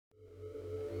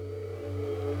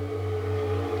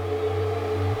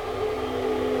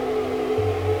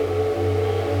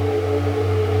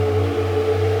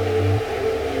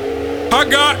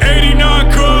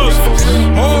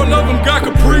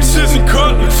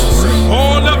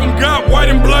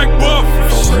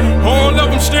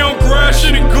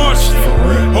shit in gunshed.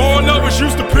 All of us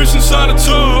used to piss inside a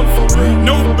tub.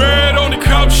 No bed on the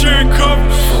couch, sharing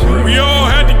covers. We all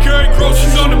had to carry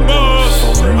groceries on the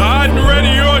bus. I hadn't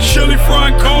ready or chili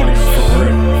frying conies.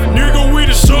 Nigga, we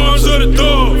the sons of the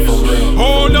thugs.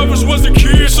 All of us was the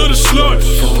kids of the sluts.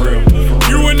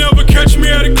 You would never catch me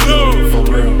at a club.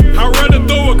 I'd rather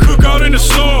throw a cookout in the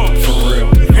slum.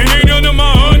 And ain't none of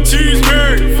my aunties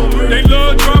married. They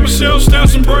love drama cells,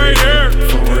 stamps, and braid hair.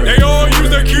 They all use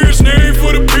their kids' name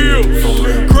for the bill.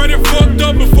 Credit fucked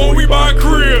up before we buy a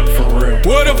crib.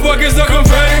 What the fuck is the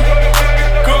confetti?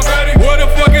 Confetti. What the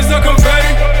fuck is the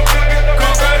confetti?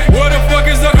 Confetti. What the fuck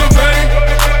is the confetti?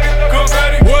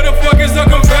 Confetti. What the fuck is the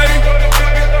confetti?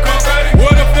 Confetti.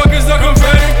 What the fuck is the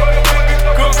confetti?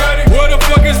 Confetti. What the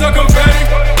fuck is the confetti?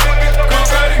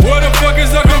 Confetti. What the fuck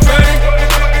is the confetti?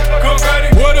 Confetti.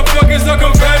 What the fuck is the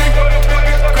confetti?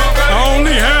 I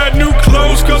only had new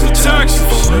clothes cause of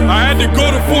taxes. I had to go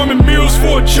to Foreman Mills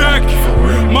for a jacket.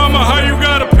 Mama, how you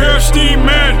got a pair of steam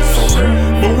madness?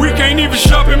 But we can't even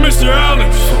shop at Mr.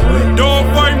 Allen's. Dog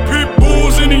fighting pit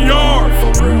bulls in the yard.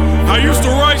 I used to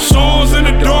write songs in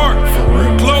the dark.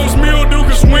 Close mildew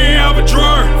cause we ain't have a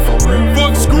dryer.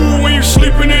 Fuck school when you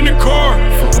sleeping in the car.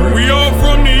 We all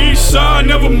from the east side,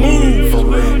 never moved.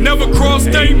 Never crossed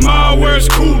 8 Mile where it's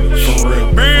coolest.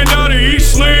 Band out of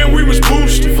Eastland, we was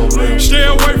boosted. Stay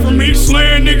away from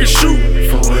Eastland, niggas shoot.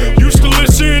 Used to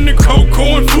listen to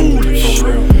Coco and Foolish.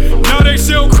 Now they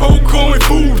sell Coco and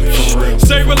Foolish.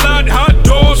 Save a lot hot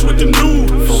dogs with the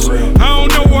noodles. I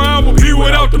don't know where I would be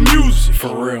without the music.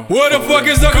 What the fuck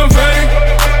is the confetti?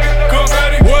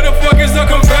 Confetti. What the fuck is the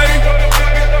confetti?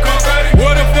 Confetti.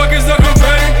 What the fuck is the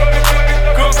confetti?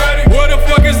 Confetti. What the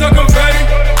fuck is the confetti?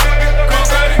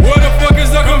 Confetti. What the fuck is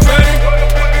the confetti?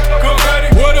 Confetti.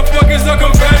 What the fuck is the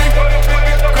confetti?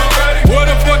 Confetti. What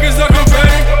the fuck is the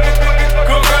confetti?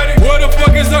 Confetti. What the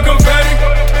fuck is the confetti?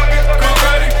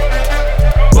 Confetti.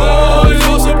 Boys,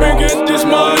 what's up and get this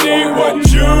money? What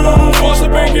you? What's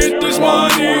up and get this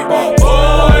money?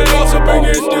 Boys, what's up and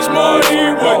get this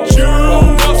money? What you?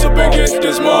 What's up and get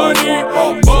this money?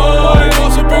 Boys,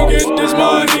 what's up and get this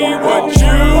money? What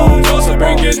you? What's up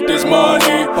and get this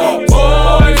money?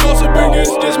 Boys, what's up and get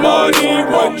this money?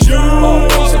 What you?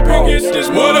 What's up and get this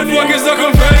money? What the fuck is the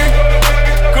confetti?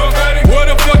 Confetti. What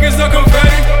the fuck is the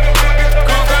confetti?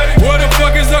 Confetti. What the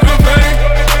fuck is the confetti?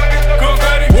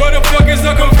 Confetti. What the fuck is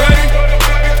the confetti?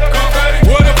 Confetti.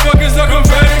 What the fuck is the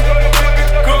confetti?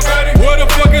 Confetti. What the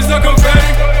fuck is the confetti?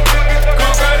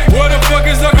 Confetti. What the fuck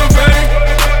is the confetti?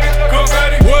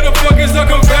 Confetti. What the fuck is the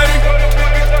confetti?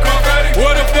 Confetti.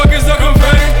 What the fuck is the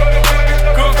confetti?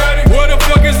 Confetti. What the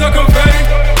fuck is the confetti?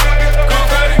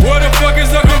 Confetti. What the fuck is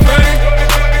the confetti?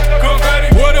 Confetti.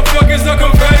 What the fuck is the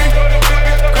confetti?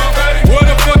 Confetti. What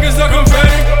the fuck is the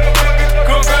confetti?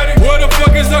 Confetti. What the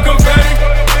fuck is the confetti?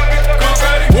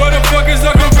 Confetti. What the fuck is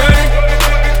the confetti?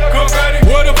 Confetti.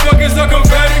 What the fuck is the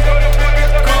confetti?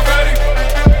 Confetti.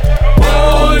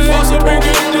 Boys, what's up and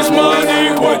get this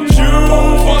money? What you?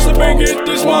 What's up and get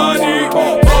this money?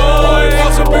 Boys,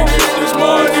 what's up and get this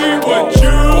money? What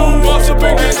you? What's up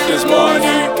and get this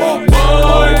money?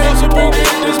 Boys, what's up and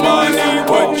get this money?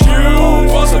 What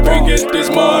you? What's up and get this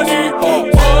money?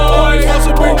 Boys, what's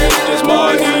up and get this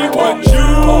money? What you?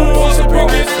 What's up and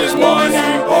get this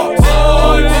money?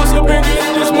 Boys, what's up and get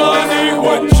this money?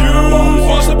 What you?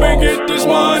 What's up and get this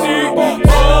money?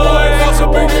 Boys, what's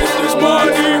up and get this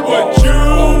money? What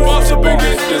you? What's up and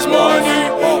get this money?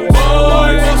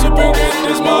 Boys, what's up and get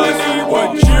this money?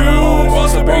 What you?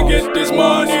 What's up and get this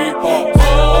money?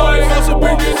 Boys, what's up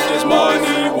and get this money?